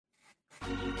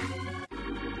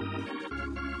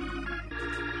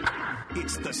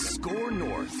It's the Score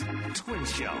North Twin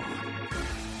Show.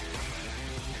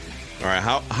 All right,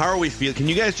 how are we feeling? Can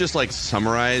you guys just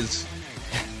summarize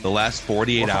the last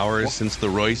 48 hours since the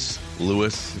Royce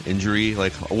Lewis injury?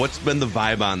 What's been the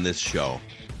vibe on this show?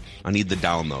 I need the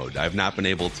download. I've not been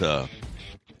able to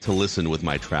listen with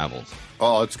my travels.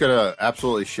 Oh, it's going to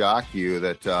absolutely shock you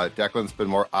that Declan's been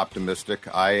more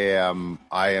optimistic. I am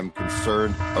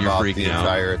concerned about the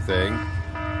entire thing.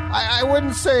 I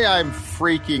wouldn't say I'm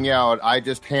freaking out. I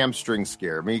just hamstrings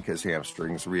scare me because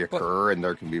hamstrings reoccur and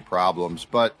there can be problems.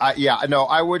 But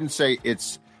I wouldn't say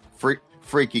it's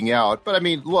freaking out. But I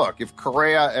mean, look, if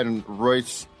Correa and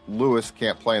Royce Lewis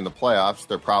can't play in the playoffs,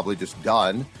 they're probably just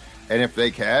done. And if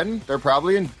they can, they're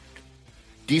probably in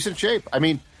decent shape. I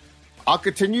mean, I'll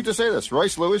continue to say this.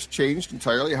 Royce Lewis changed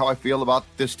entirely how I feel about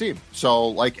this team.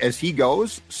 So, as he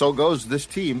goes, so goes this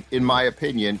team, in my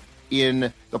opinion,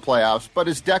 in the playoffs. But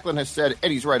as Declan has said,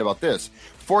 and he's right about this,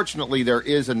 fortunately, there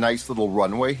is a nice little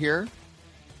runway here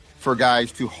for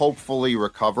guys to hopefully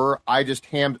recover. I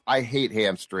hate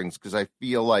hamstrings because I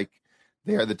feel like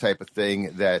they are the type of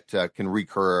thing that can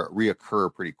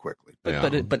reoccur pretty quickly.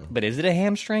 But is it a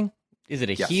hamstring? Is it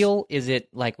a heel? Is it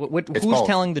who's both.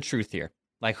 Telling the truth here?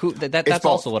 That's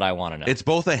also what I want to know. It's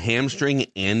both a hamstring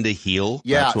and a heel.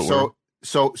 Yeah.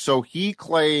 So he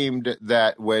claimed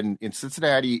that when in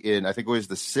Cincinnati I think it was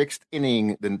the 6th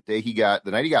inning, the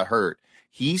night he got hurt,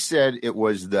 he said it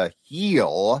was the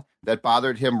heel that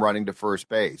bothered him running to first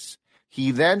base. He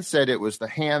then said it was the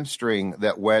hamstring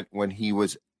that went when he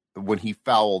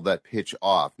fouled that pitch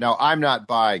off. Now, I'm not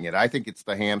buying it. I think it's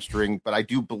the hamstring, but I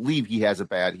do believe he has a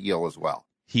bad heel as well.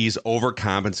 He's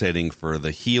overcompensating for the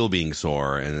heel being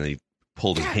sore, and then he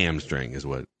pulled his hamstring is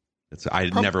what it's. I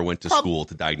never went to school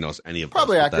to diagnose any of this.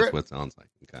 Probably accurate. That's what it sounds like.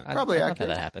 Okay. Probably I accurate.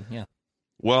 That happened, yeah.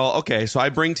 Well, okay, so I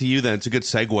bring to you then, it's a good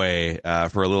segue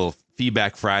for a little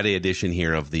Feedback Friday edition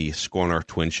here of the Score North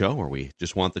Twin Show, where we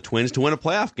just want the Twins to win a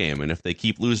playoff game. And if they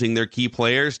keep losing their key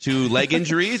players to leg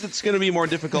injuries, it's going to be more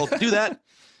difficult to do that.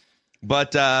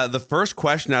 But the first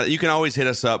question, you can always hit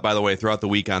us up, by the way, throughout the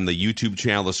week on the YouTube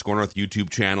channel, the Score North YouTube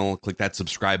channel. Click that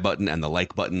subscribe button and the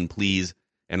like button, please.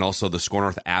 And also the Score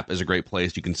North app is a great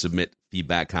place. You can submit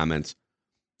feedback, comments.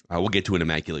 We'll get to an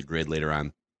immaculate grid later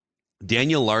on.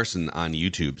 Daniel Larson on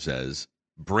YouTube says,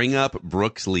 bring up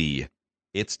Brooks Lee.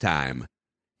 It's time.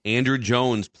 Andrew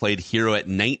Jones played hero at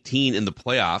 19 in the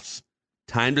playoffs.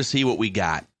 Time to see what we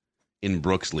got in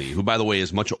Brooks Lee, who, by the way,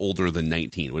 is much older than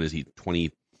 19. What is he,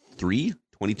 23?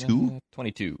 22?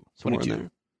 22. Somewhere in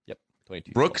there. Yep,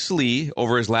 22. Brooks Lee,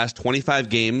 over his last 25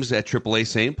 games at AAA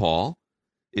St. Paul,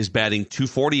 is batting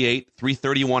 .248,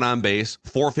 .331 on base,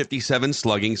 .457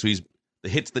 slugging. So the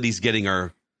hits that he's getting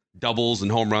are doubles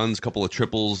and home runs, a couple of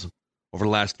triples over the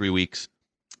last 3 weeks.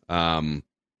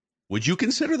 Would you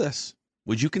consider this?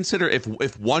 Would you consider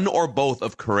if one or both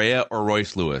of Correa or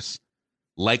Royce Lewis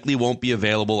likely won't be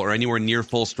available or anywhere near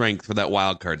full strength for that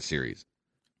wild card series,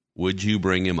 would you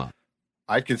bring him up?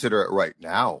 I'd consider it right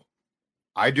now.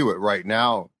 I do it right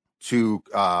now to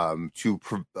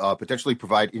potentially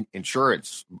provide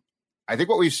insurance. I think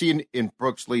what we've seen in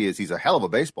Brooks Lee is he's a hell of a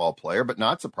baseball player, but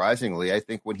not surprisingly, I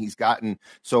think when he's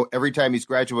every time he's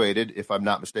graduated, if I'm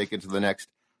not mistaken, to the next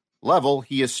level,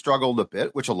 he has struggled a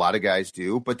bit, which a lot of guys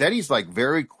do, but then he's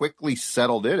very quickly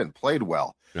settled in and played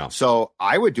well. Yeah. So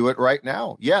I would do it right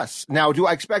now. Yes. Now, do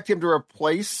I expect him to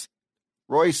replace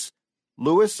Royce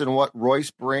Lewis and what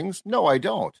Royce brings? No, I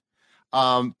don't.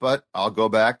 But I'll go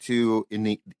back to in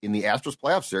the Astros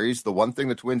playoff series, the one thing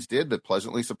the Twins did that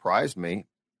pleasantly surprised me,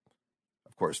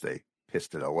 of course they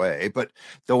pissed it away, but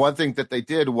the one thing that they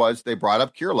did was they brought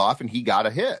up Kirilloff and he got a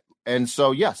hit. And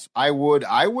so, yes, I would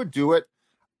do it.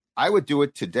 I would do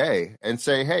it today and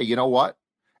say, hey, you know what?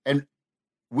 And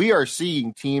we are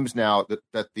seeing teams now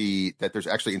that there's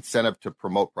actually incentive to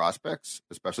promote prospects,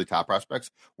 especially top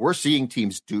prospects. We're seeing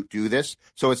teams do this.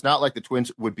 So it's not like the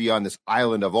Twins would be on this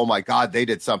island of, oh my God, they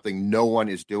did something no one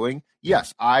is doing.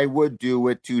 Yes, I would do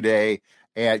it today.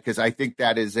 And because I think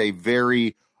that is a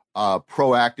very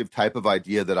proactive type of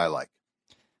idea that I like.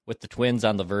 With the Twins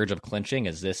on the verge of clinching,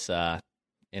 is this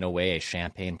in a way a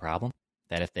champagne problem?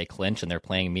 That if they clinch and they're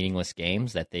playing meaningless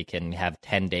games, that they can have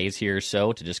 10 days here or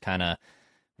so to just kind of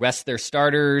rest their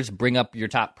starters, bring up your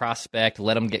top prospect,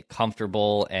 let him get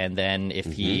comfortable, and then if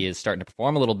he is starting to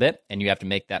perform a little bit and you have to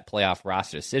make that playoff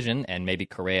roster decision, and maybe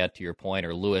Correa, to your point,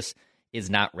 or Lewis is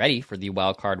not ready for the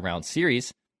wild card round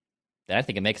series, then I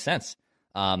think it makes sense.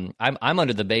 I'm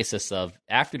under the basis of,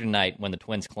 after tonight when the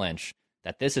Twins clinch,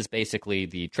 that this is basically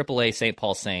the AAA St.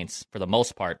 Paul Saints, for the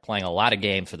most part, playing a lot of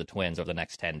games for the Twins over the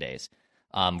next 10 days.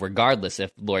 Regardless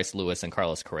if Royce Lewis and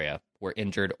Carlos Correa were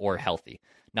injured or healthy.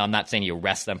 Now, I'm not saying you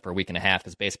rest them for a week and a half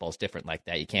because baseball is different like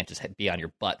that. You can't just be on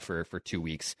your butt for 2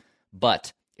 weeks.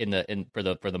 But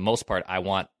for the most part, I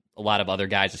want a lot of other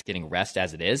guys just getting rest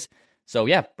as it is. So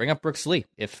yeah, bring up Brooks Lee.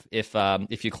 If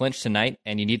you clinch tonight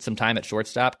and you need some time at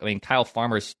shortstop, I mean, Kyle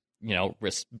Farmer's,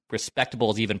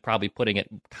 respectable is even probably putting it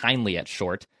kindly at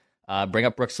short. Bring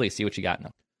up Brooks Lee, see what you got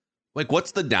now. Like,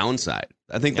 what's the downside?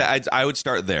 I think that I would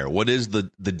start there. What is the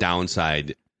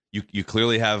downside? You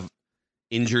clearly have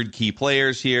injured key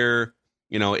players here.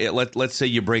 Let's say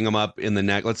you bring them up in the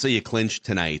neck. Let's say you clinch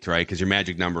tonight, right? Because your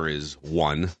magic number is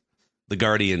 1. The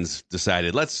Guardians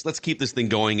decided let's keep this thing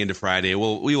going into Friday.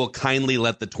 We will kindly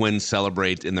let the Twins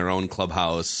celebrate in their own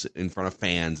clubhouse in front of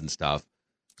fans and stuff.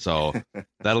 So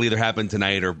that'll either happen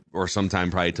tonight or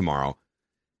sometime probably tomorrow.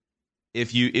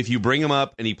 If you bring him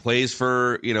up and he plays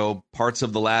for parts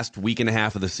of the last week and a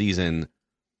half of the season,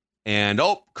 and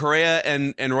Correa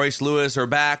and Royce Lewis are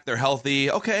back, they're healthy.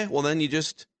 Okay, well then you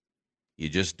just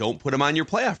don't put him on your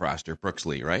playoff roster, Brooks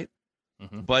Lee, right?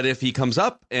 Mm-hmm. But if he comes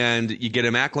up and you get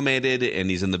him acclimated and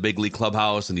he's in the big league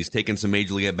clubhouse and he's taking some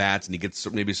major league at bats and he gets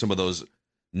maybe some of those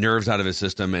nerves out of his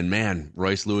system, and man,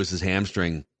 Royce Lewis's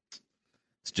hamstring,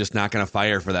 it's just not going to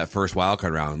fire for that first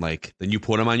wildcard round. Like, then you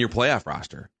put him on your playoff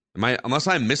roster. Unless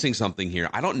I'm missing something here,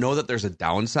 I don't know that there's a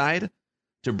downside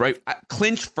to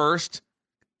clinch first,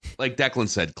 like Declan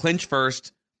said, clinch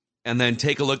first, and then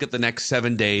take a look at the next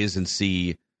 7 days and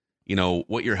see,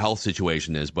 what your health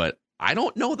situation is. But I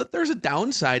don't know that there's a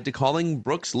downside to calling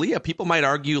Brooks Lee. People might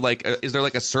argue, is there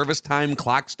like a service time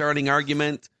clock starting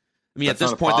argument? I mean, at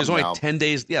this point, there's only 10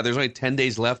 days. Yeah, there's only 10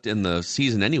 days left in the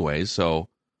season anyway. So,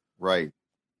 right.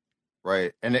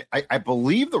 And I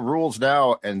believe the rules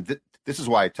now, and this is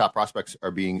why top prospects are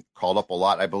being called up a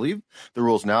lot. I believe the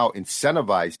rules now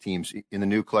incentivize teams in the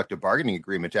new collective bargaining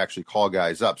agreement to actually call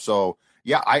guys up. So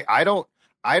yeah, I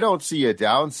don't see a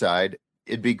downside.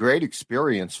 It'd be great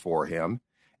experience for him.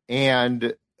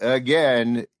 And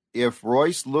again, if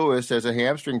Royce Lewis has a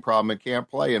hamstring problem and can't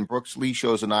play, and Brooks Lee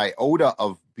shows an iota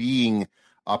of being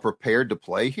prepared to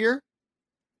play here,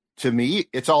 to me,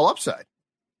 it's all upside.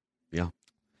 Yeah.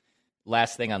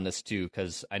 Last thing on this, too,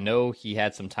 because I know he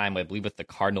had some time, I believe, with the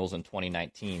Cardinals in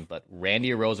 2019, but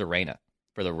Randy Arozarena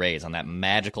for the Rays on that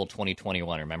magical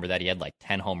 2021. Remember that? He had like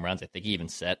 10 home runs. I think he even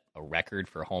set a record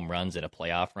for home runs in a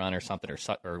playoff run or something,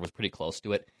 or was pretty close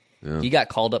to it. Yeah. He got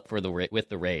called up with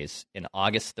the Rays in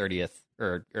August 30th,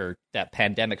 or that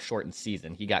pandemic-shortened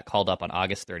season. He got called up on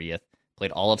August 30th,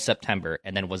 played all of September,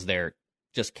 and then was there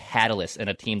just catalyst in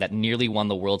a team that nearly won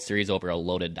the World Series over a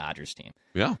loaded Dodgers team.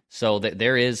 Yeah. So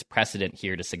there is precedent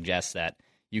here to suggest that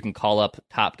you can call up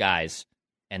top guys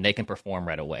and they can perform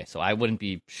right away. So I wouldn't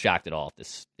be shocked at all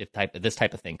if this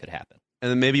type of thing could happen.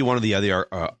 And then maybe one of the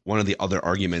other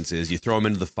arguments is you throw him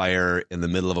into the fire in the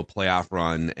middle of a playoff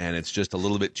run and it's just a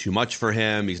little bit too much for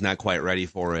him. He's not quite ready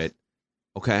for it.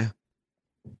 Okay.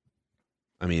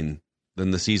 I mean,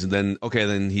 then he's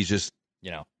just,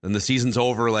 then the season's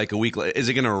over like a week later. Is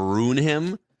it going to ruin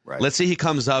him? Right. Let's say he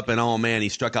comes up and, oh, man, he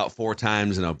struck out 4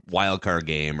 times in a wild card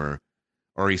game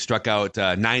or he struck out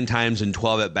 9 times in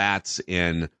 12 at-bats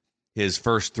in his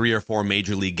first 3 or 4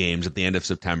 major league games at the end of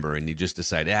September, and you just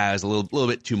decide, it's a little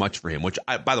bit too much for him, which,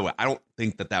 by the way, I don't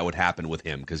think that would happen with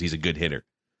him because he's a good hitter.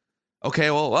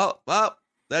 Okay, well,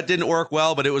 that didn't work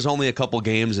well, but it was only a couple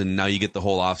games, and now you get the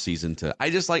whole offseason to – I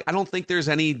don't think there's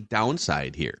any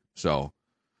downside here. So,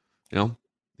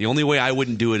 the only way I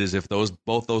wouldn't do it is if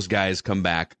both those guys come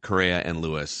back, Correa and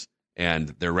Lewis, and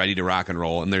they're ready to rock and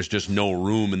roll, and there's just no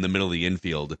room in the middle of the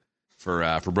infield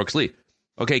for Brooks Lee.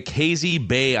 Okay, KZ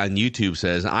Bay on YouTube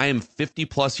says, I am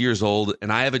 50-plus years old,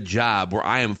 and I have a job where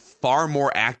I am far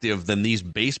more active than these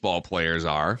baseball players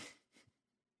are.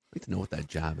 I'd like to know what that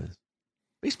job is.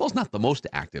 Baseball's not the most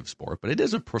active sport, but it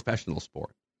is a professional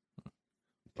sport.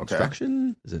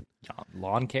 Construction? Is it?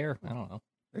 Lawn care? I don't know.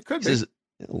 It could be.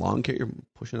 Lawn care, you're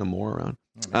pushing them more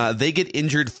around. They get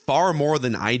injured far more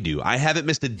than I do. I haven't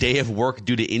missed a day of work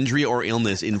due to injury or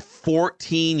illness in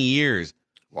 14 years.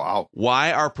 Wow.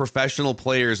 Why are professional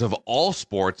players of all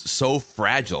sports so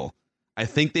fragile? I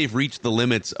think they've reached the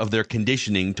limits of their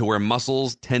conditioning to where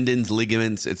muscles, tendons,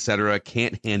 ligaments, etc.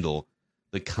 can't handle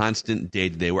the constant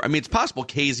day-to-day work. I mean, it's possible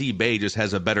KZ Bay just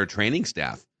has a better training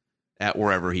staff at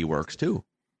wherever he works too.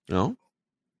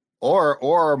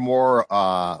 Or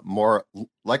more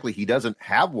likely he doesn't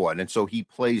have one, and so he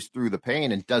plays through the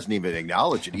pain and doesn't even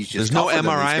acknowledge it. He's just there's no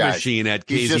MRI machine at KZ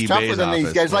Bay's office. He's just tougher than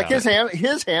these guys. Like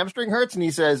his hamstring hurts, and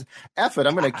he says, "F it,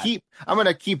 I'm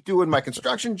gonna keep doing my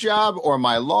construction job or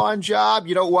my lawn job.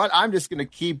 You know what? I'm just gonna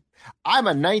keep. I'm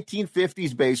a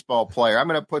 1950s baseball player. I'm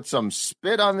gonna put some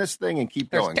spit on this thing and keep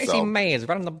going." Casey Mays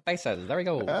running the bases. There he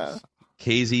goes.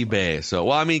 KZ Bay. So,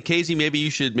 well, I mean, KZ, maybe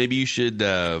you should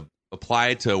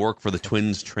apply to work for the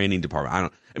Twins training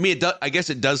department. I guess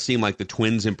it does seem like the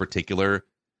Twins in particular,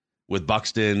 with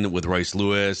Buxton, with Royce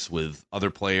Lewis, with other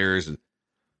players,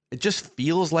 it just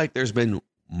feels like there's been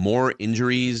more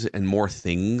injuries and more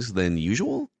things than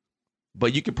usual.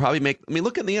 But you could probably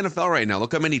look at the NFL right now.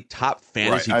 Look how many top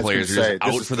fantasy players are just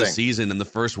out for the season in the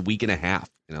first week and a half,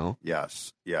 you know?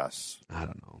 Yes. I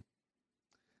don't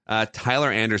know. Tyler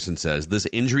Anderson says, this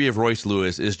injury of Royce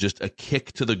Lewis is just a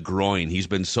kick to the groin. He's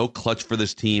been so clutch for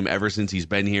this team ever since he's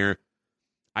been here.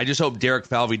 I just hope Derek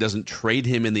Falvey doesn't trade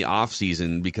him in the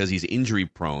offseason because he's injury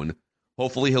prone.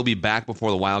 Hopefully he'll be back before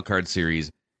the wild card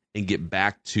series and get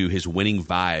back to his winning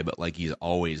vibe like he's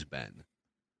always been.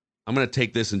 I'm going to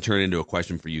take this and turn it into a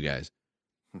question for you guys.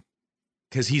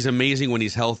 Because he's amazing when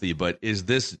he's healthy, but is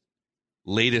this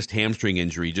latest hamstring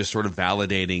injury just sort of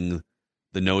validating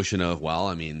the notion of, well,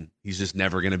 I mean, he's just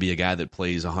never going to be a guy that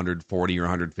plays 140 or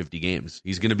 150 games.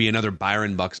 He's going to be another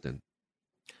Byron Buxton.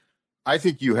 I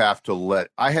think you have to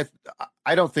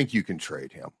I don't think you can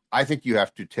trade him. I think you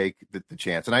have to take the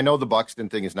chance. And I know the Buxton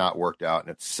thing has not worked out and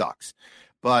it sucks.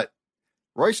 But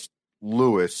Royce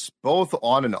Lewis, both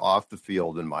on and off the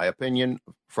field, in my opinion,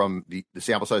 from the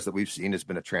sample size that we've seen, has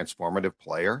been a transformative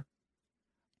player.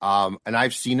 And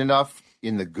I've seen enough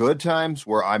in the good times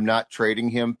where I'm not trading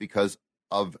him because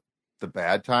of the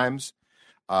bad times.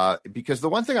 Because the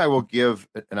one thing I will give,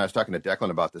 and I was talking to Declan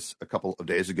about this a couple of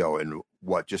days ago, and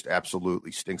what just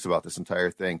absolutely stinks about this entire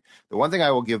thing. The one thing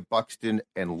I will give Buxton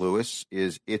and Lewis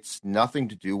is it's nothing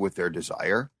to do with their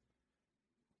desire.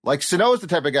 Like, Sano is the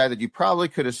type of guy that you probably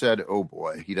could have said, oh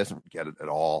boy, he doesn't get it at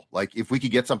all. Like, if we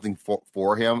could get something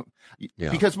for him,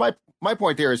 because my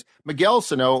point there is Miguel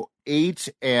Sano ate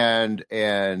and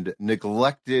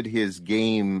neglected his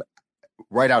game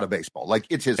right out of baseball. Like,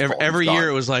 it's his fault. Every year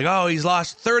it was like, oh, he's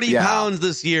lost 30 pounds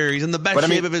this year. He's in the best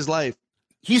shape of his life.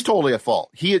 He's totally at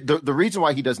fault. The reason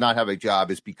why he does not have a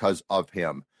job is because of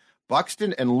him.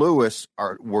 Buxton and Lewis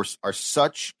are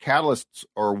such catalysts,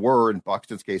 or were in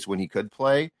Buxton's case when he could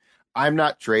play. I'm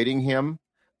not trading him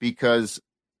because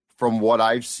from what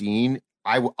I've seen,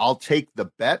 I'll take the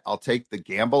bet, I'll take the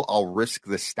gamble, I'll risk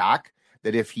the stock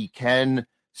that if he can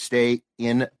stay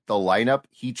in the lineup,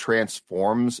 he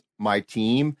transforms my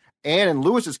team. And in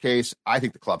Lewis's case, I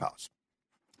think the clubhouse.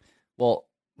 Well,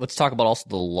 let's talk about also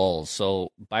the lulls.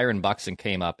 So Byron Buxton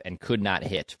came up and could not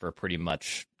hit for pretty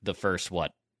much the first,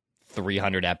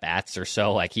 300 at-bats or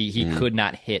so. Like, he could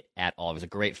not hit at all. He was a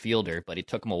great fielder, but it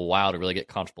took him a while to really get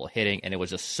comfortable hitting, and it was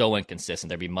just so inconsistent.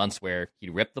 There'd be months where he'd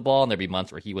rip the ball, and there'd be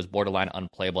months where he was borderline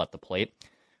unplayable at the plate.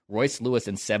 Royce Lewis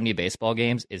in 70 baseball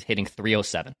games is hitting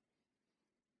 307.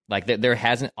 Like, there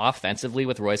hasn't, offensively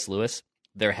with Royce Lewis,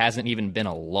 there hasn't even been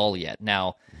a lull yet.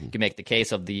 Now, you can make the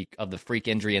case of the freak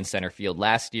injury in center field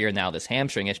last year, now this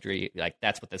hamstring injury. Like,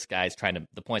 that's what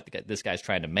the point that this guy's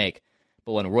trying to make.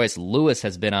 But when Royce Lewis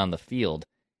has been on the field,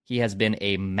 he has been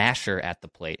a masher at the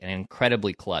plate and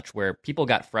incredibly clutch, where people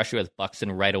got frustrated with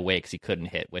Buxton right away because he couldn't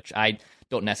hit, which I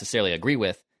don't necessarily agree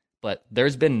with. But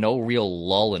there's been no real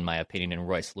lull, in my opinion, in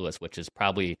Royce Lewis, which is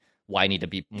probably why I need to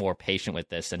be more patient with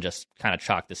this and just kind of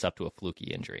chalk this up to a fluky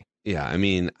injury. Yeah, I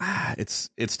mean, it's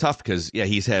tough because,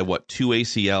 he's had, 2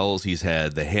 ACLs. He's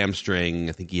had the hamstring.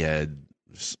 I think he had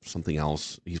something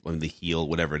else. He's on the heel,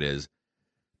 whatever it is.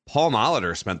 Paul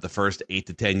Molitor spent the first 8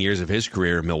 to 10 years of his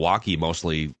career in Milwaukee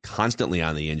mostly constantly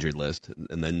on the injured list,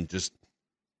 and then just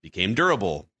became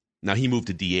durable. Now he moved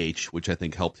to DH, which I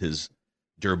think helped his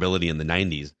durability in the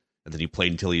 90s, and then he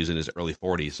played until he was in his early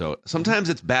 40s. So sometimes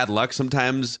it's bad luck.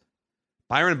 Sometimes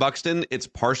Byron Buxton, it's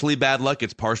partially bad luck.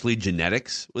 It's partially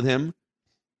genetics with him.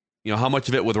 How much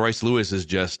of it with Royce Lewis is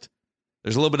just,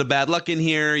 there's a little bit of bad luck in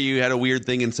here. You had a weird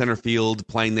thing in center field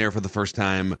playing there for the first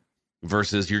time,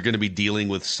 versus you're going to be dealing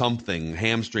with something,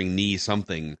 hamstring, knee,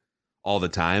 something all the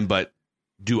time. But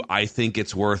do I think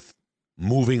it's worth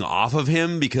moving off of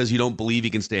him because you don't believe he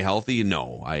can stay healthy?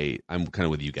 No, I'm kind of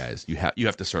with you guys. You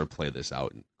have to sort of play this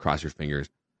out and cross your fingers.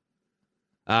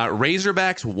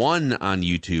 Razorbacks 1 on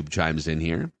YouTube chimes in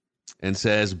here and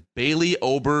says, Bailey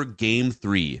Ober Game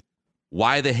 3.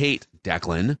 Why the hate,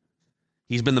 Declan?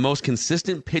 He's been the most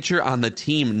consistent pitcher on the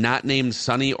team, not named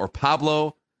Sonny or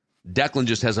Pablo. Declan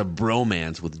just has a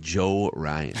bromance with Joe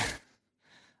Ryan. You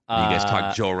guys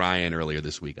talked Joe Ryan earlier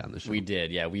this week on the show. We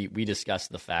did, yeah. We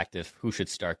discussed the fact of who should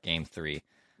start Game 3.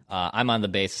 I'm on the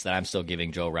basis that I'm still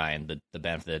giving Joe Ryan the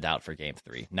benefit of the doubt for Game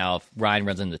 3. Now, if Ryan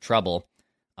runs into trouble,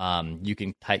 you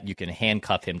can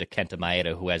handcuff him to Kenta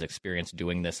Maeda, who has experience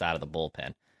doing this out of the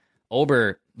bullpen.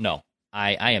 Ober, no.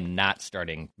 I am not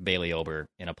starting Bailey Ober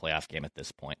in a playoff game at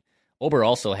this point. Ober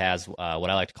also has what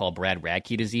I like to call Brad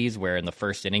Radke disease, where in the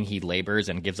first inning he labors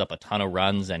and gives up a ton of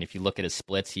runs, and if you look at his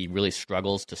splits, he really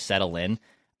struggles to settle in.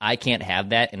 I can't have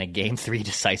that in a Game 3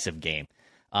 decisive game.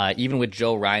 Even with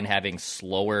Joe Ryan having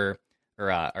slower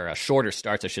or shorter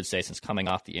starts, I should say, since coming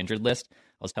off the injured list,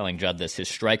 I was telling Judd this, his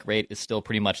strike rate is still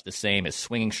pretty much the same. His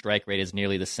swinging strike rate is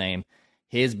nearly the same.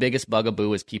 His biggest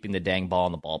bugaboo is keeping the dang ball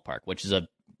in the ballpark, which is an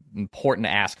important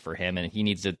ask for him, and he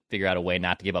needs to figure out a way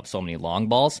not to give up so many long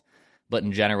balls. But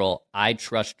in general, I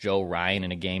trust Joe Ryan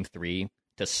in a Game 3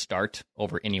 to start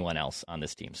over anyone else on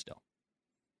this team still.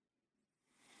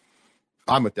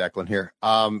 I'm with Declan here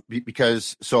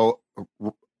because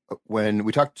when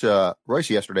we talked to Royce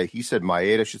yesterday, he said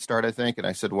Maeda should start, I think. And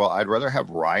I said, well, I'd rather have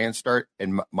Ryan start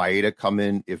and Maeda come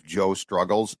in if Joe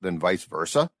struggles than vice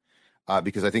versa.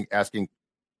 Because I think asking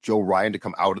Joe Ryan to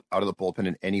come out of the bullpen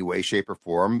in any way, shape, or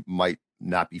form might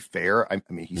not be fair. I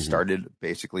mean, he started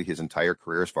basically his entire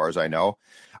career, as far as I know.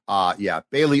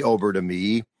 Bailey Ober to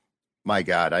me, my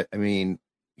God, I mean,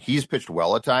 he's pitched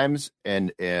well at times,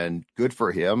 and good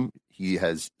for him. He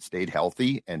has stayed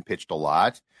healthy and pitched a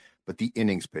lot, but the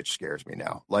innings pitch scares me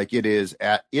now. Like it's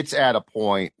at a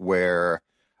point where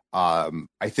I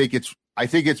think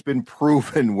it's been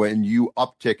proven when you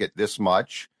uptick it this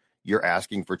much, you're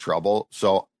asking for trouble.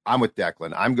 So I'm with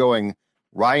Declan. I'm going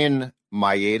Ryan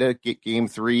Maeda Game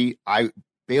 3.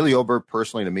 Bailey Ober,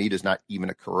 personally, to me, does not even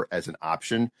occur as an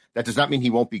option. That does not mean he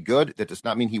won't be good. That does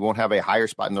not mean he won't have a higher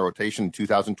spot in the rotation in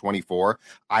 2024.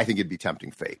 I think it'd be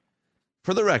tempting fate.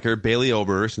 For the record, Bailey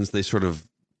Ober, since they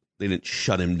didn't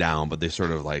shut him down, but they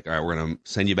sort of like, all right, we're going to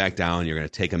send you back down. You're going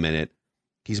to take a minute.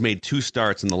 He's made 2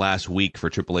 starts in the last week for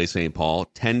AAA St. Paul,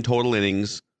 10 total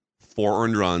innings, 4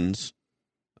 earned runs.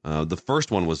 The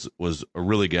first one was a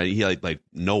really good. He had like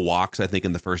no walks, I think,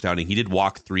 in the first outing. He did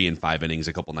walk 3 in 5 innings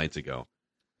a couple nights ago.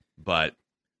 But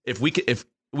if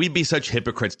we'd be such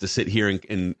hypocrites to sit here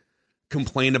and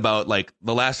complain about like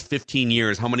the last 15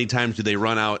 years, how many times do they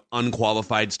run out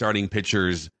unqualified starting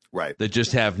pitchers that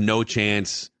just have no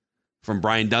chance, from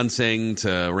Brian Dunsing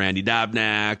to Randy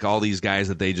Dobnak, all these guys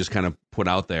that they just kind of put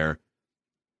out there.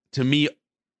 To me,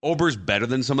 Ober's better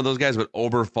than some of those guys, but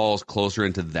Ober falls closer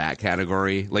into that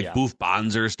category. Like Boof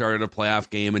Bonser started a playoff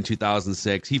game in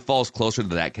 2006. He falls closer to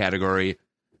that category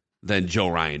than Joe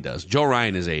Ryan does. Joe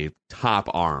Ryan is a top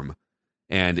arm.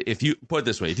 And if you put it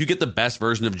this way, if you get the best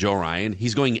version of Joe Ryan,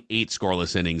 he's going 8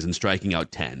 scoreless innings and striking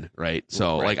out 10, right?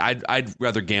 So like I'd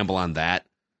rather gamble on that.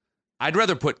 I'd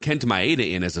rather put Kenta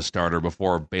Maeda in as a starter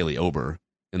before Bailey Ober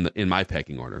in my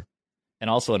pecking order. And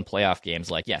also in playoff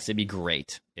games, like, yes, it'd be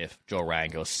great if Joe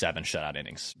Ryan goes 7 shutout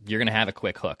innings. You're going to have a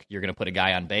quick hook. You're going to put a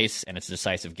guy on base, and it's a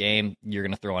decisive game. You're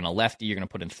going to throw in a lefty. You're going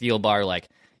to put in Thielbar. Like,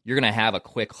 you're going to have a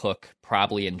quick hook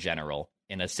probably in general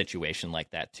in a situation like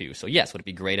that, too. So, yes, would it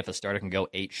be great if a starter can go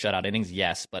 8 shutout innings?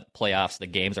 Yes, but playoffs, the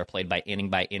games are played by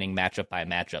inning, matchup by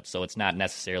matchup. So it's not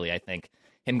necessarily, I think,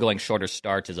 him going shorter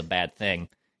starts is a bad thing.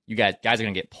 You guys are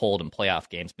going to get pulled in playoff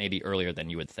games maybe earlier than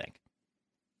you would think.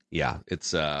 Yeah,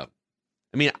 it's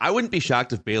I mean, I wouldn't be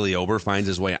shocked if Bailey Ober finds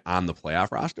his way on the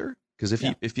playoff roster, because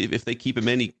if they keep him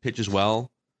in, he pitches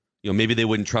well. You know, maybe they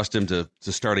wouldn't trust him to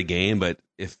start a game, but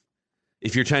if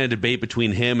you're trying to debate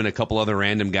between him and a couple other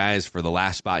random guys for the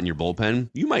last spot in your bullpen,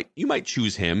 you might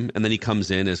choose him, and then he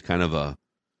comes in as kind of a,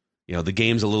 you know, the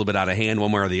game's a little bit out of hand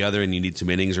one way or the other, and you need some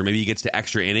innings, or maybe he gets to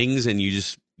extra innings and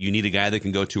you need a guy that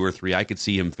can go 2 or 3. I could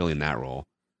see him filling that role.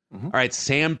 Mm-hmm. All right,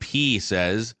 Sam P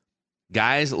says,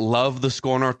 guys, love the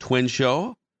Score North Twin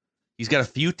Show. He's got a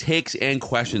few takes and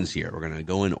questions here. We're going to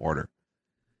go in order.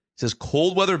 He says,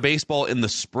 cold weather baseball in the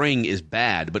spring is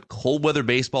bad, but cold weather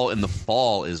baseball in the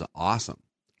fall is awesome.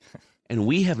 And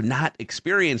we have not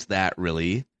experienced that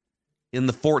really in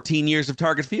the 14 years of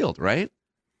Target Field, right?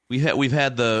 We've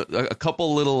had a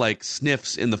couple little like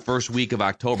sniffs in the first week of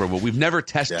October, but we've never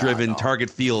test-driven Target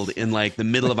Field in like the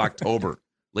middle of October,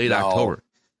 late October.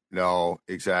 No,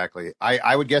 exactly.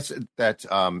 I would guess that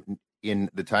in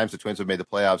the times the Twins have made the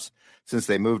playoffs since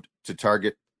they moved to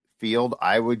Target Field,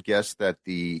 I would guess that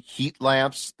the heat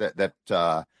lamps that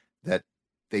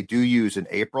they do use in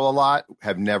April a lot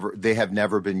have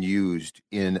never been used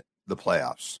in the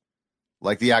playoffs.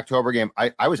 Like the October game,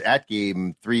 I was at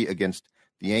Game 3 against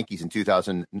the Yankees in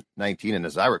 2019, and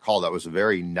as I recall, that was a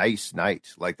very nice night.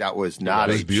 Like that was not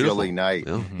a chilly night.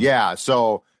 Yeah. Mm-hmm. Yeah.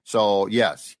 So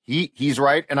yes, he's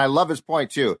right, and I love his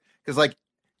point too, because like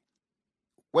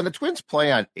when the Twins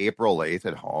play on April 8th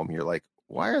at home, you're like,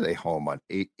 why are they home on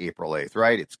April 8th,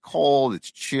 right? It's cold, it's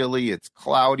chilly, it's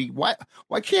cloudy. Why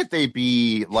can't they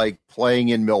be like playing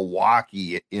in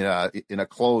Milwaukee in a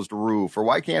closed roof, or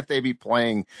why can't they be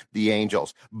playing the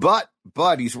Angels? But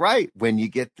he's right. When you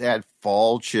get that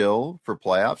fall chill for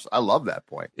playoffs, I love that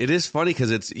point. It is funny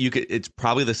because it's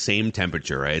probably the same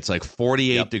temperature, right? It's like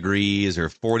 48 degrees or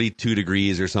 42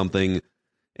 degrees or something.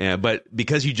 But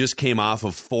because you just came off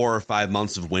of 4 or 5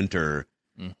 months of winter,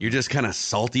 you're just kind of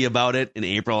salty about it in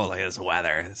April. Like, this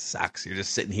weather, it sucks. You're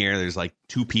just sitting here. There's like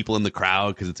 2 people in the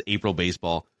crowd because it's April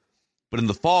baseball. But in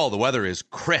the fall, the weather is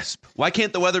crisp. Why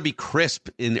can't the weather be crisp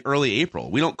in early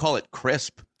April? We don't call it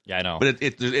crisp. Yeah, I know. But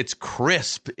it's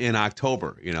crisp in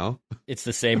October, you know? It's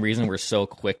the same reason we're so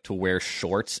quick to wear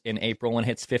shorts in April when it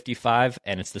hits 55,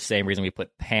 and it's the same reason we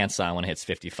put pants on when it hits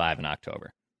 55 in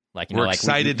October. Like, we're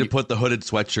excited to put the hooded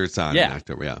sweatshirts on in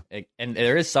October, yeah. And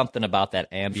there is something about that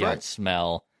ambient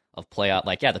smell of playoff.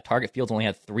 Like, the Target Fields only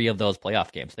had 3 of those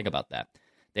playoff games. Think about that.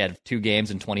 They had 2 games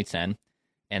in 2010,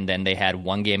 and then they had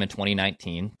 1 game in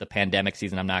 2019. The pandemic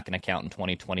season I'm not going to count in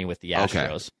 2020 with the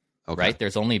Astros. Okay. Right?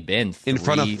 There's only been 3. In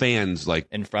front of fans,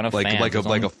 in front of fans.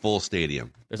 Like a full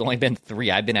stadium. There's only been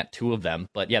 3. I've been at 2 of them.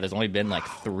 But, there's only been like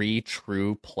 3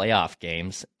 true playoff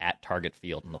games at Target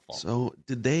Field in the fall. So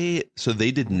they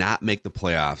did not make the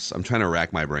playoffs. I'm trying to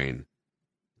rack my brain.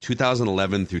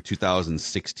 2011 through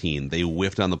 2016, they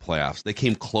whiffed on the playoffs. They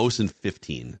came close in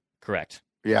 15. Correct.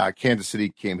 Yeah, Kansas City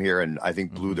came here and I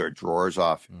think blew their drawers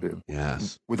off.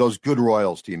 Yes. With those good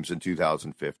Royals teams in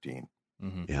 2015.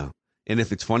 Yeah. And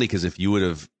if it's funny, because if you would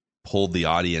have polled the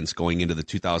audience going into the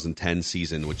 2010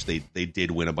 season, which they did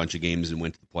win a bunch of games and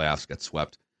went to the playoffs, got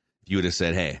swept, if you would have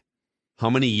said, hey, how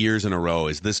many years in a row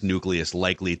is this nucleus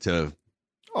likely to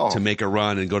make a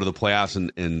run and go to the playoffs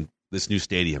in this new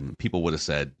stadium? People would have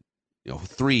said,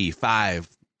 3, 5,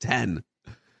 10.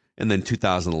 And then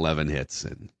 2011 hits,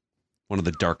 and one of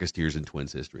the darkest years in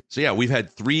Twins history. So, yeah, we've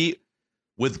had 3,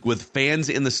 with fans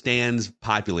in the stands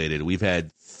populated, we've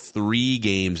had 3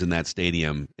 games in that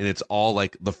stadium, and it's all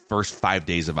like the first 5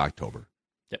 days of October.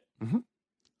 Yep.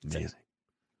 Amazing.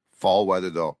 Fall weather,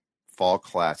 though. Fall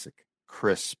classic.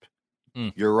 Crisp.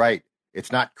 You're right.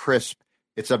 It's not crisp.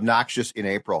 It's obnoxious in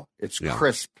April. It's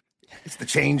crisp. It's the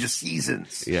change of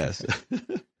seasons. Yes.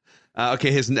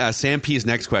 Okay, Sam P's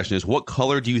next question is, what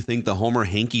color do you think the Homer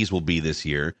Hankies will be this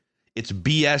year? It's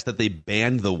BS that they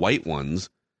banned the white ones.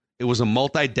 It was a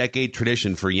multi-decade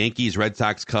tradition for Yankees, Red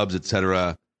Sox, Cubs,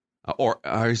 etc. Or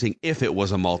are you saying if it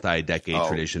was a multi-decade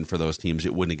tradition for those teams,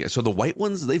 it wouldn't get. So the white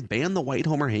ones, they've banned the white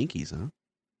Homer Hankies, huh?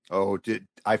 Oh,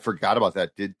 I forgot about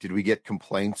that. Did we get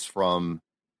complaints from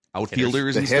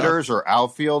outfielders, the hitters, or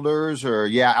outfielders, or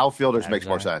outfielders makes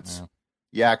more sense.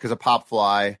 Yeah, because a pop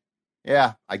fly.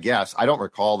 Yeah, I guess I don't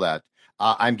recall that.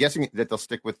 I'm guessing that they'll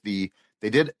stick with They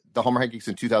did the Homer Hankies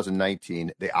in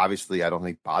 2019. They obviously, I don't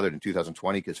think, bothered in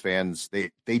 2020 because fans,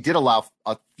 they did allow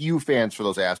a few fans for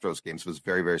those Astros games. It was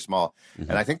very, very small.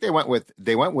 And I think they went with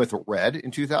red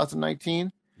in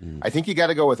 2019. I think you got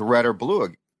to go with red or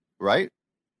blue, right?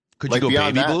 Could you go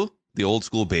baby blue? The old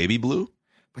school baby blue?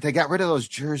 But they got rid of those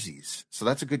jerseys. So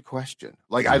that's a good question.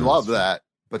 I love that,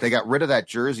 but they got rid of that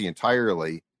jersey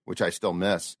entirely, which I still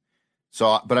miss.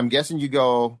 So, but I'm guessing you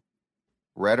go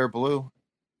red or blue.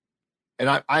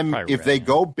 And I'm if red, they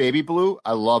go baby blue,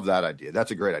 I love that idea.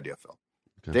 That's a great idea, Phil.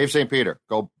 Okay. Dave St. Peter,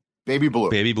 go baby blue.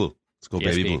 Baby blue. Let's go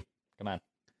baby blue. Come on.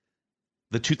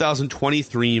 The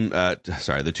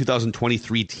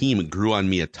 2023 team grew on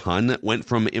me a ton. Went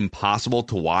from impossible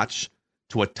to watch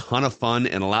to a ton of fun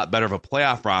and a lot better of a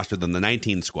playoff roster than the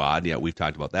 19 squad. Yeah, we've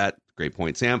talked about that. Great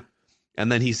point, Sam. And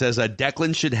then he says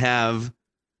Declan should have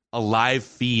a live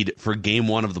feed for game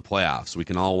 1 of the playoffs. We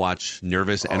can all watch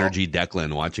nervous energy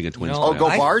Declan watching a Twins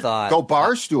playoff. Go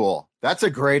Barstool. That's a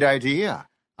great idea.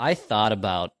 I thought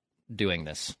about doing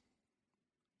this.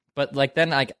 But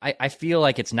then I feel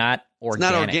like it's not organic.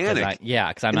 It's not organic.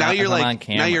 Because I'm not on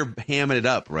camera. Now you're hamming it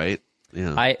up, right?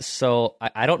 Yeah. I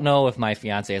don't know if my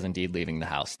fiance is indeed leaving the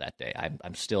house that day.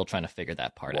 I'm still trying to figure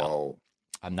that part out.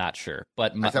 I'm not sure.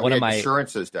 But one of my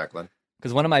insurances, Declan.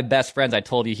 Because one of my best friends, I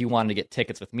told you he wanted to get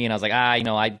tickets with me, and I was like,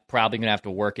 I'm probably gonna have to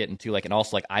work it, and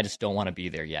also I just don't want to be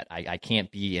there yet. I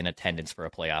can't be in attendance for a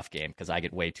playoff game because I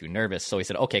get way too nervous. So he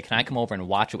said, okay, can I come over and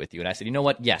watch it with you? And I said, you know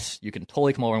what? Yes, you can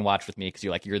totally come over and watch with me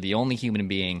because you're the only human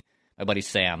being, my buddy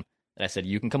Sam, that I said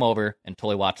you can come over and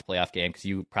totally watch the playoff game because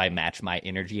you probably match my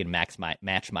energy and match my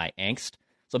angst.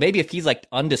 So maybe if he's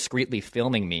undiscreetly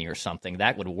filming me or something,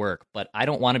 that would work. But I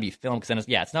don't want to be filmed because then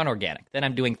it's not organic. Then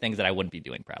I'm doing things that I wouldn't be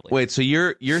doing probably. Wait, so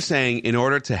you're saying in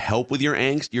order to help with your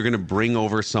angst, you're going to bring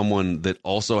over someone that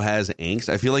also has angst?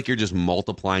 I feel like you're just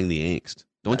multiplying the angst.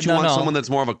 Don't you want someone that's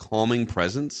more of a calming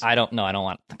presence? I don't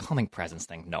want the calming presence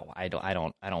thing. No, I don't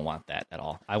want that at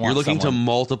all. I want You're looking to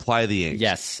multiply the Yanks.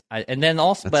 Yes, and then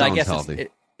also, but I guess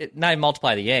it not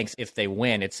multiply the Yanks. If they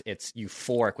win, it's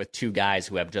euphoric with two guys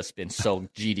who have just been so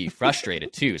GD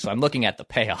frustrated too. So I'm looking at the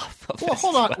payoff. Well,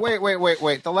 hold on,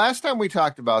 wait. The last time we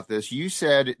talked about this, you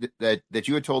said that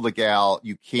you had told the gal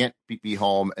you can't be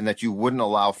home and that you wouldn't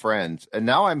allow friends. And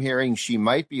now I'm hearing she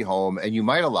might be home and you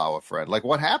might allow a friend. Like,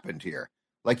 what happened here?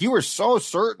 Like, you were so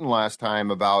certain last time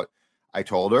about, I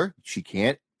told her she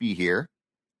can't be here.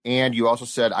 And you also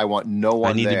said, I want no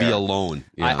one there. I need to be alone.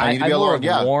 Yeah. I need to be alone.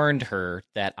 Yeah. Warned her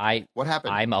that what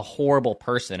happened? I'm a horrible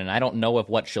person, and I don't know if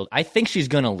what I think she's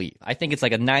going to leave. I think it's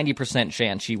like a 90%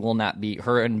 chance she will not be,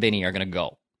 her and Vinny are going to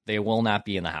go. They will not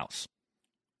be in the house.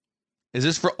 Is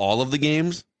this for all of the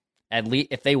games? At least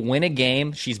if they win a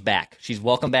game, she's back. She's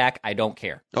welcome back. I don't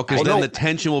care. Okay, then the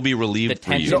tension will be relieved. The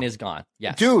tension is gone.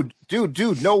 Yes. Dude,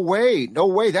 no way.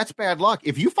 That's bad luck.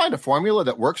 If you find a formula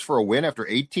that works for a win after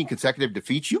 18 consecutive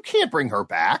defeats, you can't bring her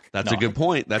back. That's a good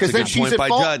point. That's a good point by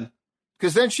Judd.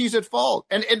 Because then she's at fault.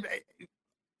 And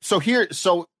so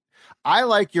I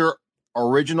like your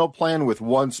original plan with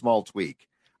one small tweak.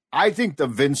 I think the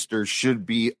Vinsters should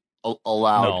be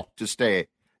allowed to stay.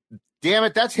 Damn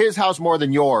it, that's his house more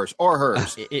than yours or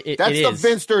hers. That's the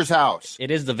Vinsters' house.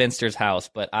 It is the Vinsters' house,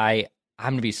 but I'm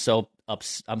going to be so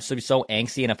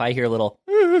angsty, and if I hear a little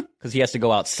because he has to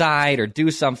go outside or do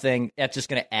something, that's just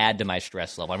going to add to my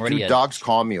stress level. I'm ready. Do dogs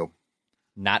calm you?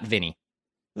 Not Vinny.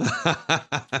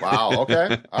 Wow,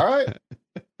 okay. All right.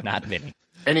 Not Vinny.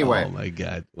 Anyway. Oh, my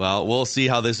God. Well, we'll see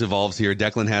how this evolves here.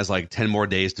 Declan has like 10 more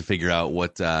days to figure out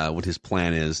what his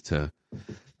plan is to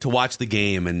watch the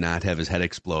game and not have his head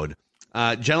explode.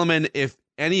 Gentlemen, if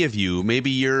any of you,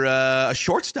 maybe you're a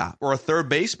shortstop or a third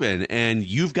baseman and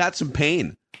you've got some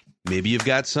pain, maybe you've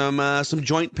got some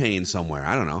joint pain somewhere,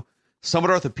 I don't know.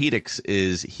 Summit Orthopedics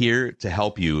is here to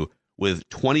help you with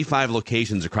 25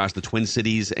 locations across the Twin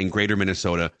Cities and Greater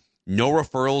Minnesota. No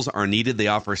referrals are needed. They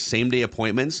offer same-day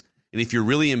appointments. And if you're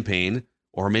really in pain,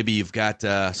 or maybe you've got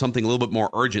something a little bit more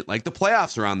urgent, like the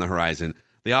playoffs are on the horizon,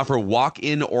 they offer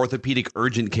walk-in orthopedic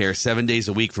urgent care 7 days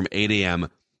a week from 8 a.m.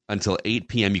 until 8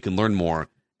 p.m. You can learn more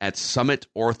at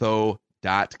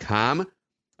summitortho.com.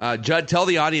 Judd, tell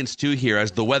the audience, too, here,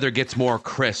 as the weather gets more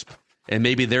crisp and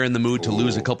maybe they're in the mood to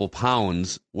lose a couple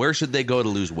pounds, where should they go to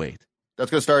lose weight? That's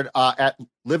going to start at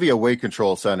Livia Weight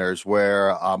Control Centers,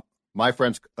 where my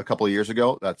friends a couple of years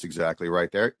ago, that's exactly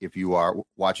right there. If you are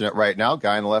watching it right now,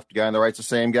 guy on the left, guy on the right's the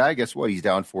same guy. Guess what? He's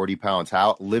down 40 pounds.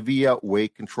 How? Livia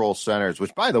Weight Control Centers,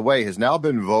 which, by the way, has now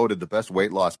been voted the best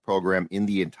weight loss program in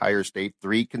the entire state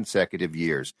 3 consecutive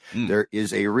years. There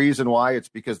is a reason why. It's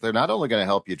because they're not only going to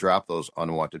help you drop those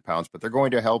unwanted pounds, but they're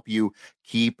going to help you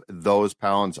keep those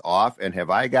pounds off. And have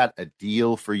I got a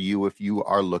deal for you if you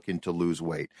are looking to lose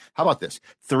weight? How about this?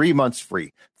 3 months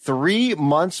free. 3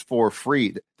 months for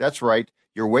free. That's right.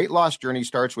 Your weight loss journey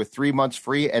starts with 3 months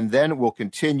free and then will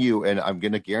continue. And I'm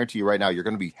going to guarantee you right now, you're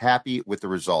going to be happy with the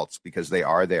results because they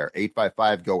are there.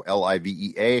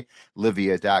 855-GO-LIVEA,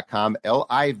 Livia.com,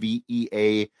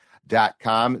 LIVEA.com.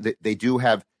 They do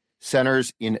have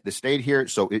centers in the state here.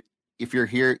 So if you're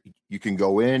here, you can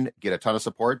go in, get a ton of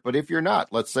support. But if you're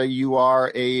not, let's say you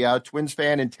are a Twins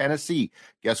fan in Tennessee,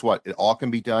 guess what? It all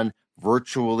can be done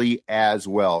virtually as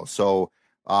well. So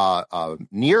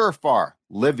near or far,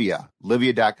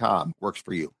 Livia.com works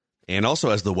for you. And also,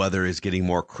 as the weather is getting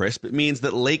more crisp, it means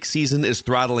that lake season is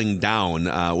throttling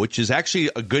down, which is actually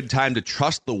a good time to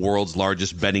trust the world's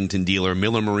largest Bennington dealer,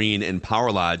 Miller Marine and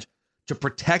Power Lodge, to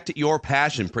protect your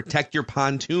passion, protect your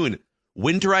pontoon.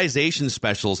 Winterization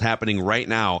specials happening right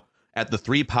now at the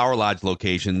 3 Power Lodge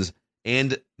locations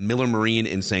and Miller Marine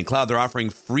in St. Cloud. They're offering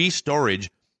free storage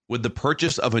with the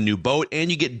purchase of a new boat,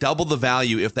 and you get double the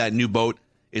value if that new boat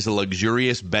is a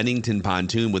luxurious Bennington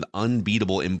pontoon with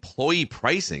unbeatable employee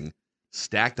pricing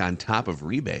stacked on top of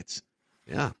rebates.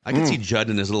 Yeah, I can see Judd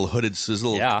in his little hooded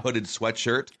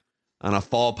sweatshirt on a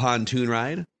fall pontoon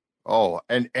ride. Oh,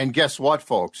 and guess what,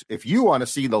 folks? If you want to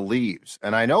see the leaves,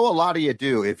 and I know a lot of you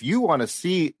do, if you want to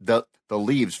see the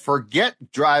leaves, forget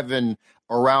driving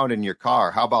around in your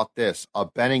car. How about this? A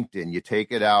Bennington, you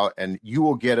take it out and you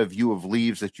will get a view of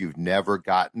leaves that you've never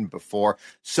gotten before.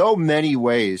 So many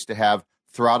ways to have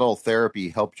throttle therapy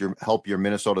help your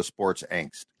Minnesota sports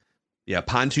angst. Yeah,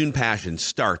 pontoon passion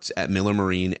starts at Miller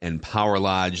Marine and Power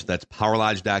Lodge. That's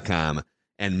powerlodge.com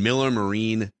and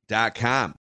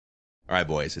millermarine.com. All right,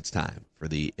 boys, it's time for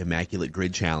the Immaculate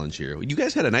Grid Challenge here. You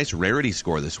guys had a nice rarity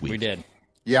score this week. We did.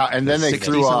 Yeah, and then they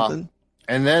threw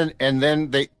and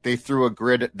then they threw a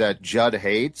grid that Judd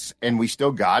hates, and we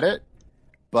still got it.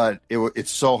 but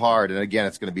it's so hard. And again,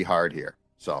 it's going to be hard here.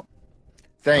 So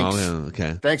thanks. Oh, yeah,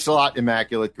 okay. Thanks a lot,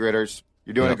 Immaculate Gritters.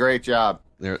 You're doing a great job.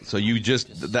 There, so you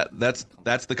that's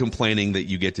the complaining that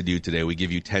you get to do today. We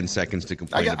give you 10 seconds to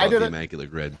complain about the Immaculate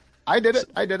Grid. I did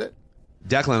it.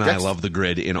 Declan and I love the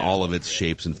grid in all of its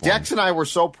shapes and forms. Dex and I were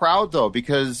so proud, though,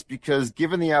 because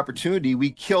given the opportunity, we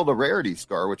killed a rarity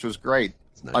score, which was great.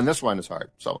 Nice. On this one, it's hard.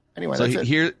 So anyway, so that's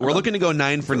here it. We're looking to go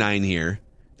 9 for 9 here,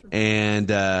 and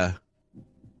can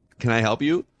I help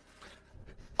you?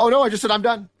 Oh no, I just said I'm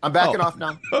done. I'm backing off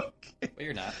now. Okay. But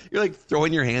you're not. You're like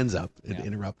throwing your hands up and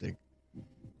interrupting.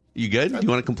 You good? Do you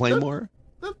want to complain more?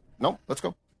 No, let's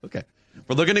go. Okay.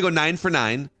 We're looking to go 9 for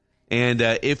 9. And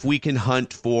if we can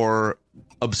hunt for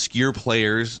obscure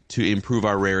players to improve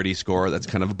our rarity score, that's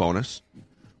kind of a bonus.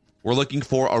 We're looking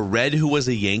for a red who was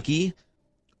a Yankee,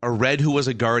 a red who was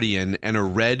a Guardian, and a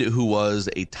red who was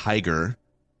a Tiger.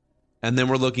 And then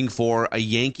we're looking for a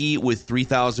Yankee with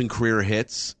 3,000 career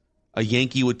hits, a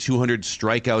Yankee with 200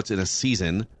 strikeouts in a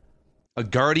season, a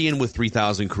Guardian with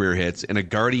 3,000 career hits, and a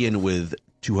Guardian with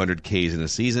 200 Ks in a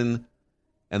season.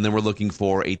 And then we're looking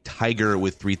for a Tiger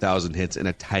with 3,000 hits and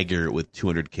a Tiger with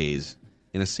 200 Ks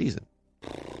in a season.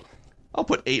 I'll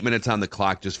put 8 minutes on the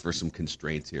clock just for some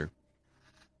constraints here.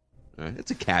 All right,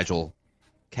 it's a casual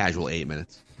 8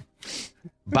 minutes.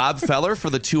 Bob Feller for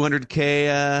the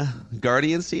 200K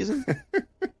Guardian season?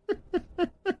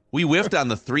 We whiffed on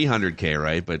the 300K,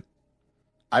 right? But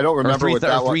I don't remember what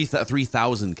that was.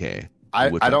 3,000K.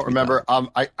 I don't remember.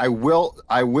 I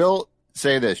will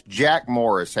say this. Jack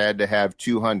Morris had to have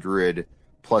 200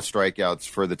 plus strikeouts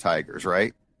for the Tigers,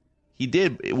 right? He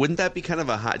did. Wouldn't that be kind of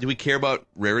a hot? Do we care about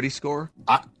rarity score?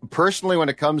 Personally, when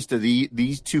it comes to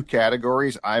these two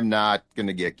categories, I'm not going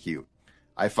to get cute.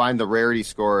 I find the rarity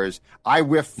scores, I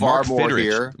whiff far more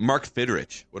here. Mark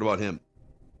Fidrich. What about him?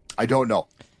 I don't know.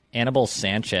 Anibal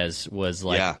Sanchez was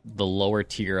like the lower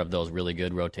tier of those really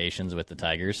good rotations with the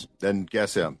Tigers. Then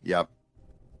guess him. Yep.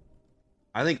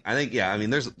 I think. Yeah. I mean,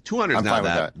 there's 200 is not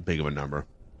that big of a number.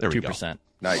 There we 2%. Go.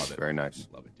 Nice. Very nice.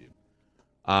 Love it,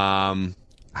 dude.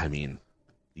 I mean,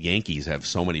 the Yankees have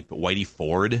so many. Whitey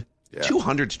Ford,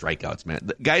 200 strikeouts, man.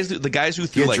 The guys who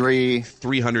threw Guidry, like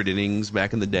 300 innings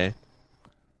back in the day.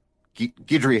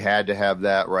 Guidry had to have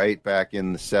that, right? Back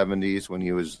in the 70s when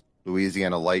he was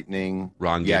Louisiana Lightning.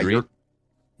 Ron Guidry.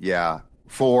 Yeah.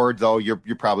 Ford, though, you're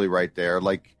probably right there.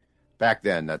 Like back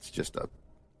then, that's just a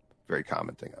very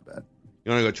common thing, I bet.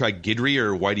 You want to go try Guidry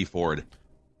or Whitey Ford?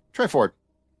 Try Ford.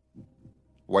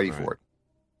 Whitey Ford.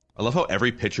 I love how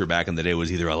every pitcher back in the day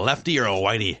was either a lefty or a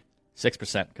Whitey.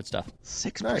 6%. Good stuff.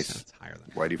 6%. Nice. That's higher than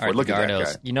Whitey Ford. Right, Look at that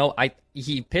guy. You know,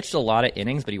 he pitched a lot of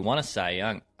innings, but he won a Cy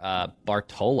Young.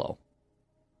 Bartolo.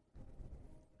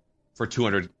 For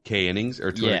 200K innings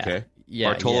or 200K? Yeah.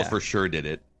 Bartolo for sure did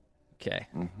it. Okay.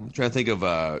 Mm-hmm. I'm trying to think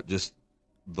of just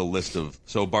the list of...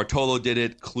 So Bartolo did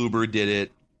it. Kluber did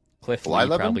it. Cliff Lee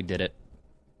probably did it.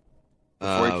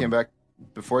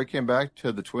 Before he came back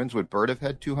to the Twins, would Bert have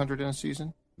had 200 in a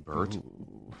season? Bert?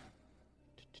 Ooh.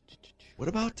 What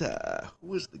about... who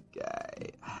was the guy?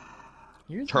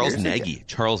 Charles Nagy.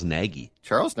 Charles Nagy.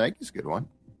 Charles Nagy's a good one.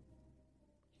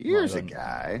 Here's a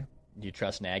guy. Do you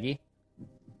trust Nagy?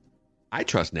 I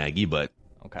trust Nagy, but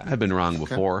okay. I've been wrong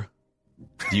before.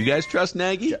 Do you guys trust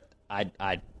Nagy? I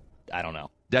don't know.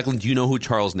 Declan, do you know who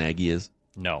Charles Nagy is?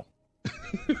 No.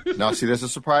 No, see, this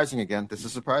is surprising again. This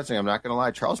is surprising. I'm not going to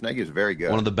lie. Charles Nagy is very good.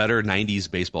 One of the better 90s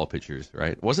baseball pitchers,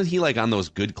 right? Wasn't he like on those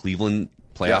good Cleveland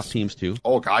playoff teams too?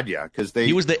 Oh, God, yeah. Because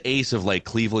he was the ace of like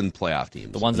Cleveland playoff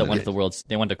teams. The ones that went to the World...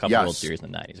 They went to a couple World Series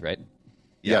in the 90s, right?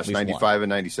 Yes, 95 and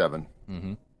 97.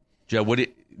 Mm-hmm. Joe,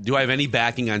 do I have any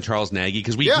backing on Charles Nagy?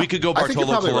 Because we could go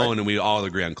Bartolo Colon and we all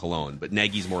agree on Colon, but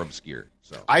Nagy's more obscure.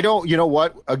 So I don't. You know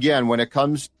what? Again, when it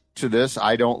comes to this,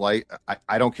 I don't like.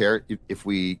 I don't care if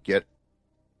we get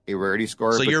a rarity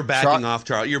score. So you're backing off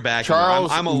Charles. You're backing. Charles,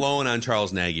 I'm alone on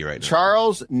Charles Nagy right now.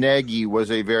 Charles Nagy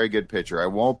was a very good pitcher. I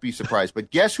won't be surprised.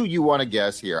 But guess who you want to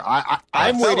guess here?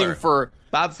 I'm waiting for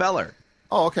Bob Feller.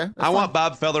 Oh, okay. I want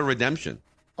Bob Feller redemption.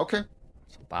 Okay.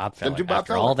 So Bob Feller.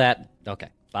 After all that, okay.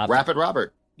 Rapid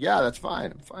Robert. Yeah, that's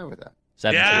fine. I'm fine with that.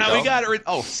 17%. Yeah, we got it.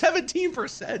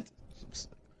 17%.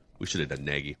 We should have done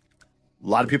Nagy. A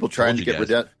lot of people trying to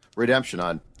get redemption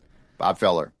on Bob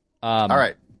Feller. All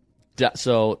right.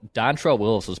 So Dontrelle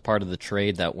Willis was part of the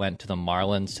trade that went to the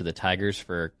Marlins to the Tigers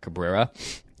for Cabrera,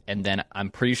 and then I'm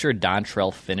pretty sure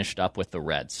Dontrelle finished up with the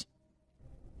Reds.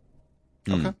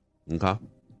 Okay.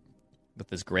 With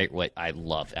this great I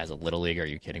loved as a little leaguer. Are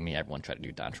you kidding me? Everyone tried to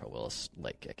do Dontrelle Willis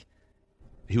leg kick.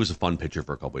 He was a fun pitcher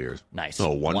for a couple of years. Nice.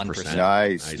 Oh, 1%.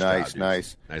 Nice Nice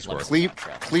work. Nice work.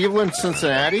 Cleveland,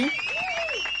 Cincinnati.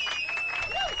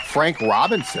 Frank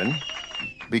Robinson,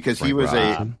 because he was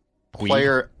a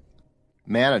player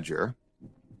manager.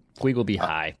 Puig will be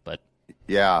high, but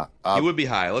yeah, he would be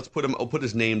high. Let's put him. I'll put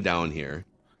his name down here.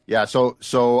 Yeah. So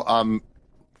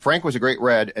Frank was a great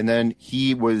Red, and then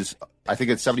he was, I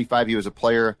think at 75, he was a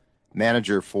player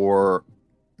manager for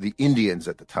the Indians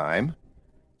at the time.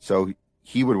 So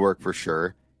he would work for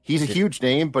sure. He's a huge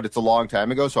name, but it's a long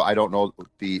time ago, so I don't know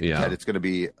that it's going to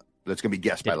be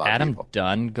guessed by a lot of people. Did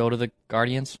Adam Dunn go to the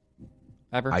Guardians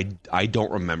ever? I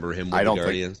don't remember him with the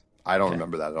Guardians. I don't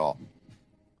remember that at all.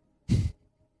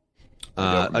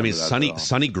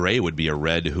 Sonny Gray would be a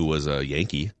Red who was a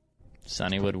Yankee.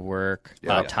 Sonny would work.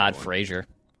 Yeah, Todd Frazier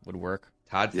would work.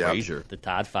 Todd Frazier. The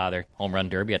Todd Father. Home run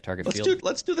derby at Target Field.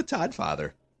 Let's do the Todd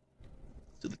Father.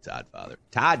 Todd.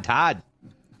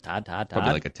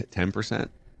 Probably like a 10%.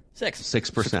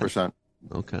 6%.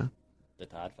 Okay. The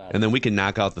Todd Father. And then we can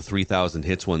knock out the 3,000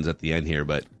 hits ones at the end here.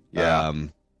 But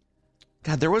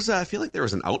God, there was I feel like there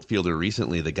was an outfielder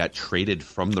recently that got traded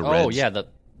from the Reds. Oh yeah, to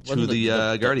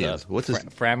the Guardians. What's his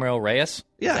Franmil Reyes?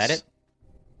 Yes. Is that it?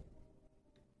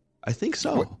 I think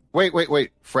so. Wait.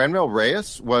 Franmil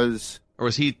Reyes was... Or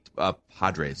was he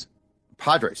Padres?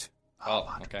 Padres.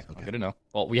 Oh, okay. Good to know.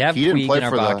 Well, we have He didn't Puig play in our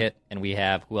for the- pocket, and we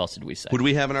have... Who else did we say? Who do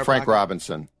we have in our Frank pocket?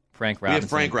 Robinson. Frank We Robinson. have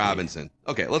Frank Robinson.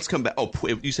 Okay, let's come back. Oh,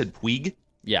 you said Puig?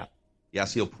 Yeah.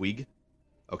 Yasiel Puig?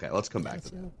 Okay, let's come back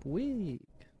to that. Puig.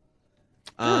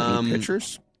 Any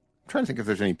pitchers? I'm trying to think if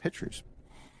there's any pitchers.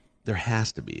 There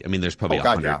has to be. I mean, there's probably Oh,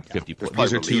 God, 150 yeah. There's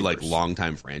players. These are probably two like relievers.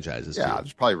 longtime franchises. Yeah, too.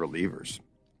 there's probably relievers.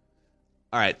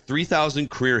 All right, 3,000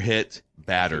 career hit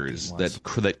batters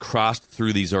that crossed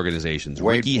through these organizations.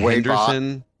 Ricky Wade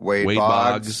Henderson, Wade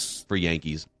Boggs for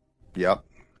Yankees. Yep.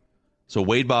 So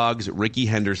Wade Boggs, Ricky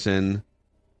Henderson.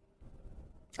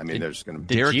 I mean, there's going to Did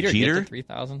be... Derek Jeter Jeter? get to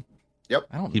 3,000? Yep.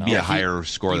 I don't know. He'd be a higher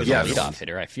score than He was those a ones. leadoff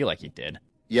hitter. I feel like he did.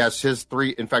 Yes, his three...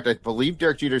 In fact, I believe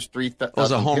Derek Jeter's 3,000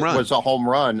 was a home run. was a home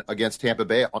run against Tampa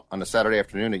Bay on a Saturday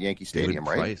afternoon at Yankee Stadium, David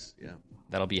right? Price, yeah.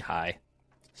 That'll be high.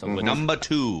 So Number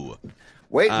 2.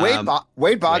 Wade Boggs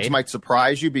Wade? might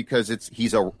surprise you because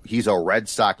he's a Red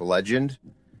Sox legend.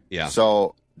 Yeah.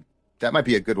 So that might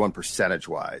be a good one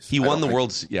percentage-wise. He won the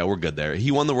World... Yeah, we're good there.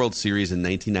 He won the World Series in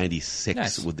 1996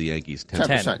 Nice. with the Yankees.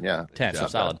 10%, yeah. 10, so Yeah.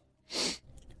 solid.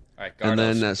 All right, And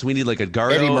Gardos. then, so we need like a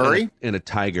Gardo Eddie Murray? and a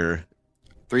Tiger.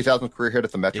 3,000 career hit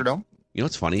at the Metrodome. You know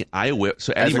what's funny? So Eddie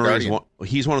As a Murray Guardian.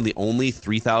 he's one of the only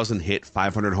 3,000 hit,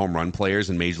 500 home run players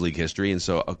in Major League history. And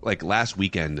so, like last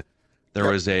weekend, there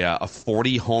was a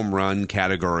 40 home run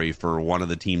category for one of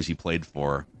the teams he played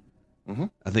for. Mm-hmm.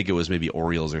 I think it was maybe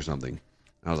Orioles or something.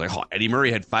 I was like, oh, Eddie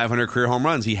Murray had 500 career home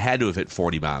runs. He had to have hit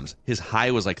 40 bombs. His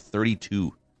high was like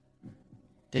 32.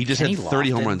 He just had 30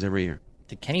 home runs every year.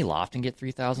 Did Kenny Lofton get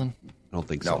 3,000? I don't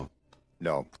think No. so.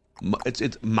 No.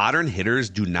 It's modern hitters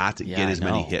do not Yeah, get I as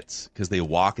many know. hits because they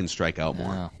walk and strike out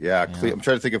more. No. Yeah, I'm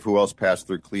trying to think of who else passed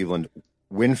through Cleveland.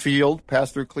 Winfield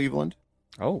passed through Cleveland.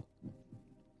 Oh,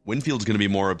 Winfield's going to be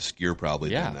more obscure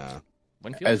probably Yeah. than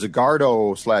Winfield? As a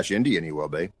Gardo / Indian, he will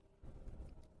be.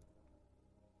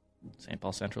 St.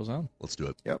 Paul Central Zone. let's do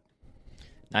it. Yep.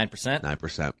 9%.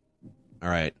 9%. All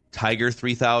right. Tiger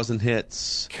 3,000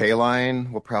 hits.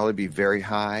 K-Line will probably be very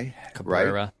high.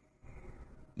 Cabrera. Right?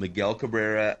 Miguel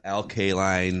Cabrera, Al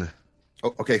Kaline.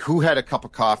 Oh, okay, who had a cup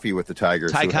of coffee with the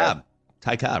Tigers? Ty Who Cobb.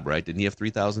 Ty Cobb, right? Didn't he have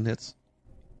 3,000 hits?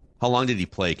 How long did he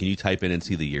play? Can you type in and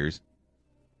see the years?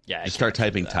 Yeah. I Just start can't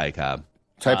typing do Ty Cobb.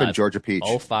 Type in Georgia Peach.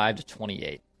 05 to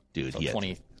 28. Dude, So he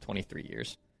had 23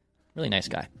 years. Really nice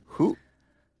guy.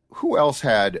 Who else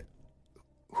had?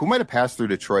 Who might have passed through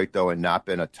Detroit though and not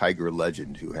been a Tiger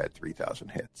legend who had 3,000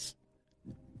 hits?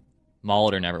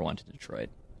 Molitor never went to Detroit.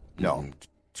 No,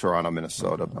 Toronto,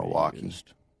 Minnesota, Milwaukee.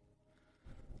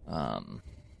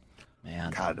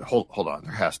 Man. God, hold on.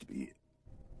 There has to be.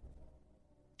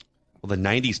 Well, the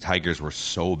 90s Tigers were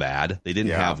so bad. They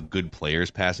didn't Yeah. have good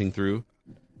players passing through.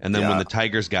 And then when the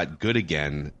Tigers got good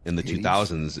again in the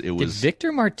 2000s, it Did was...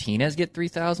 Victor Martinez get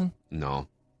 3,000? No.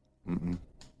 Mm-mm.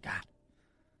 God.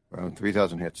 Well,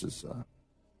 3,000 hits is.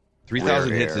 3,000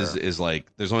 Rare hits air. is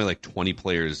like... There's only like 20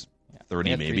 players, 30 They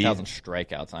had maybe. 3,000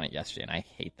 strikeouts on it yesterday, and I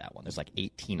hate that one. There's like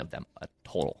 18 of them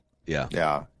total. Yeah.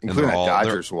 Yeah, including they're the all-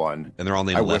 Dodgers one. And they're all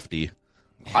named I whiffed. Lefty.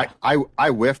 I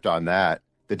whiffed on that.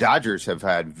 The Dodgers have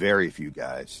had very few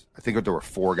guys. I think there were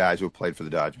 4 guys who played for the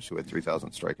Dodgers who had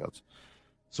 3,000 strikeouts.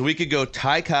 So we could go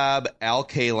Ty Cobb, Al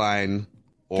Kaline,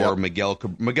 or Yep.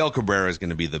 Miguel Cabrera is going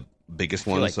to be the biggest I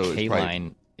feel one. like So it's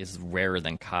K-Line is rarer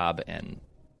than Cobb and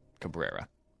Cabrera,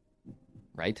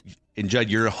 right? And Judd,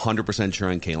 you're 100% sure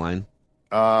on Kaline?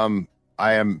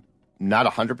 I am not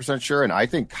 100% sure, and I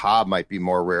think Cobb might be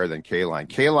more rare than K-Line.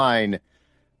 K-Line,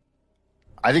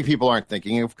 I think people aren't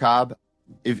thinking of Cobb.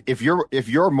 If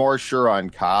you're more sure on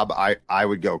Cobb, I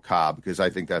would go Cobb, because I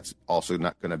think that's also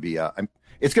not going to be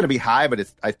it's going to be high,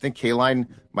 but I think K-line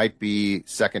might be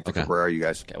second to Cabrera. You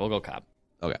guys? Okay, we'll go Cobb.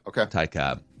 Okay. Ty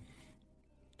Cobb.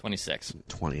 26.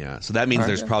 20. Yeah. So that means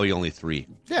there's probably only 3.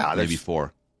 Yeah, maybe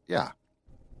 4. Yeah.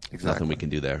 Exactly. Nothing we can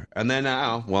do there. And then,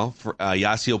 for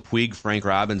Yasiel Puig, Frank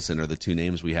Robinson are the 2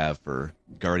 names we have for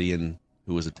Guardian,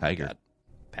 who was a Tiger.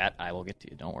 Pat, I will get to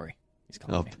you. Don't worry. He's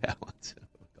calling me. Pat wants to.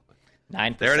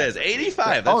 9%. There it is.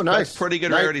 85. That's, nice. That's pretty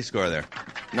good rarity score there.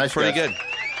 Nice. Pretty good.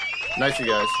 Nice, you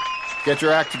guys. Get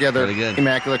your act together.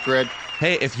 Immaculate Grid.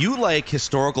 Hey, if you like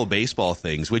historical baseball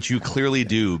things, which you clearly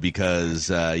do because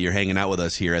you're hanging out with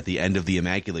us here at the end of the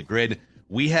Immaculate Grid,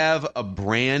 we have a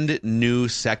brand new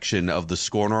section of the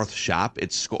Score North shop.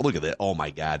 Look at that. Oh, my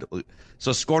God.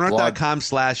 So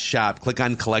scorenorth.com/shop, click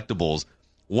on collectibles.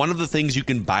 One of the things you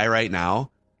can buy right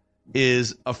now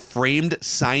is a framed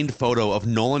signed photo of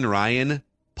Nolan Ryan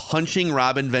punching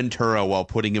Robin Ventura while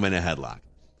putting him in a headlock.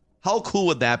 How cool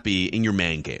would that be in your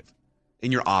man cave,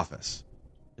 in your office?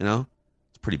 You know,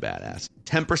 it's pretty badass.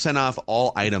 10% off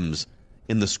all items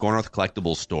in the Score North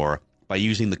Collectibles store by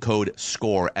using the code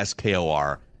SCORE,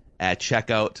 S-K-O-R, at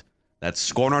checkout.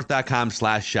 That's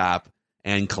scorenorth.com/shop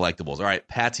and collectibles. All right,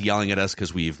 Pat's yelling at us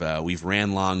because we've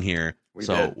ran long here. We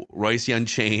did. Royce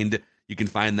Unchained, you can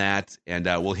find that, and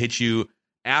we'll hit you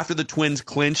after the Twins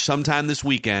clinch sometime this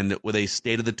weekend with a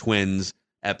State of the Twins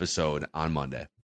episode on Monday.